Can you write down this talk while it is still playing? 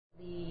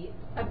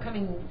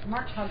upcoming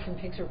March Hogs and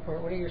Pigs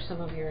report, what are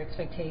some of your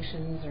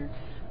expectations, or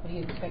what do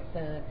you expect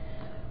the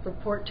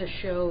report to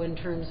show in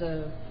terms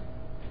of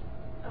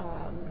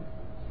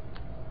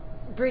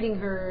breeding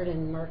herd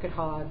and market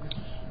hogs?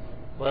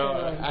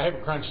 Well, I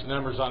haven't crunched the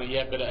numbers on it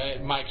yet, but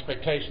my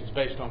expectations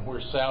based on where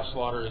sow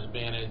slaughter has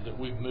been is that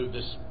we've moved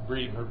this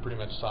breeding herd pretty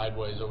much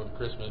sideways over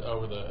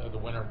the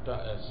winter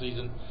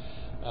season.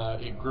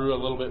 It grew a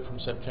little bit from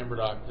September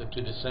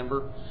to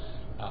December.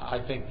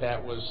 I think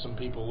that was some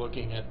people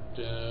looking at,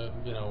 that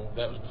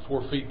was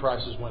before feed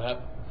prices went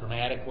up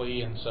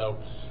dramatically, and so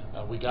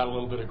we got a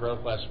little bit of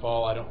growth last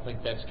fall. I don't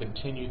think that's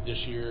continued this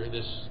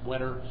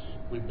winter.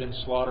 We've been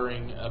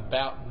slaughtering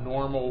about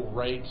normal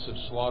rates of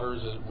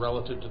slaughters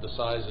relative to the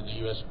size of the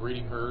U.S.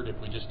 breeding herd if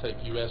we just take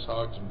U.S.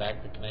 hogs and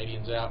back the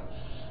Canadians out.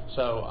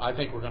 So I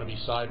think we're going to be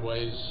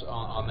sideways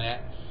on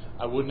that.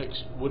 I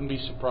wouldn't be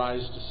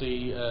surprised to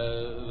see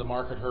the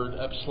market herd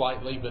up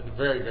slightly, but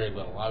very, very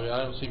little. I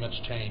don't see much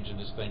change in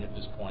this thing at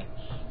this point.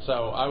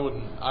 So I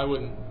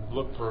wouldn't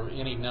look for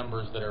any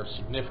numbers that are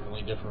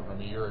significantly different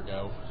from a year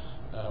ago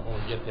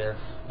when we get there.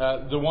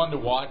 The one to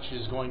watch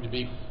is going to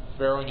be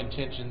farrowing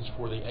intentions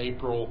for the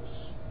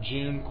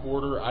April-June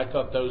quarter. I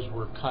thought those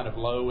were kind of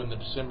low in the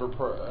December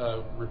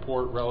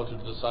report relative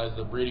to the size of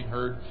the breeding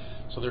herd,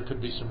 so there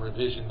could be some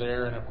revision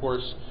there. And of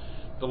course,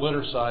 the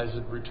litter size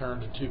had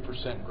returned to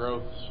 2%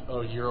 growth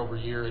year over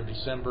year in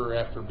December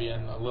after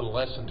being a little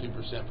less than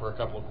 2% for a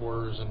couple of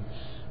quarters, and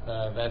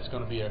that's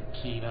going to be a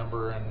key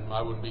number, and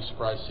I wouldn't be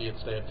surprised to see it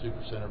stay at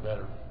 2% or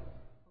better.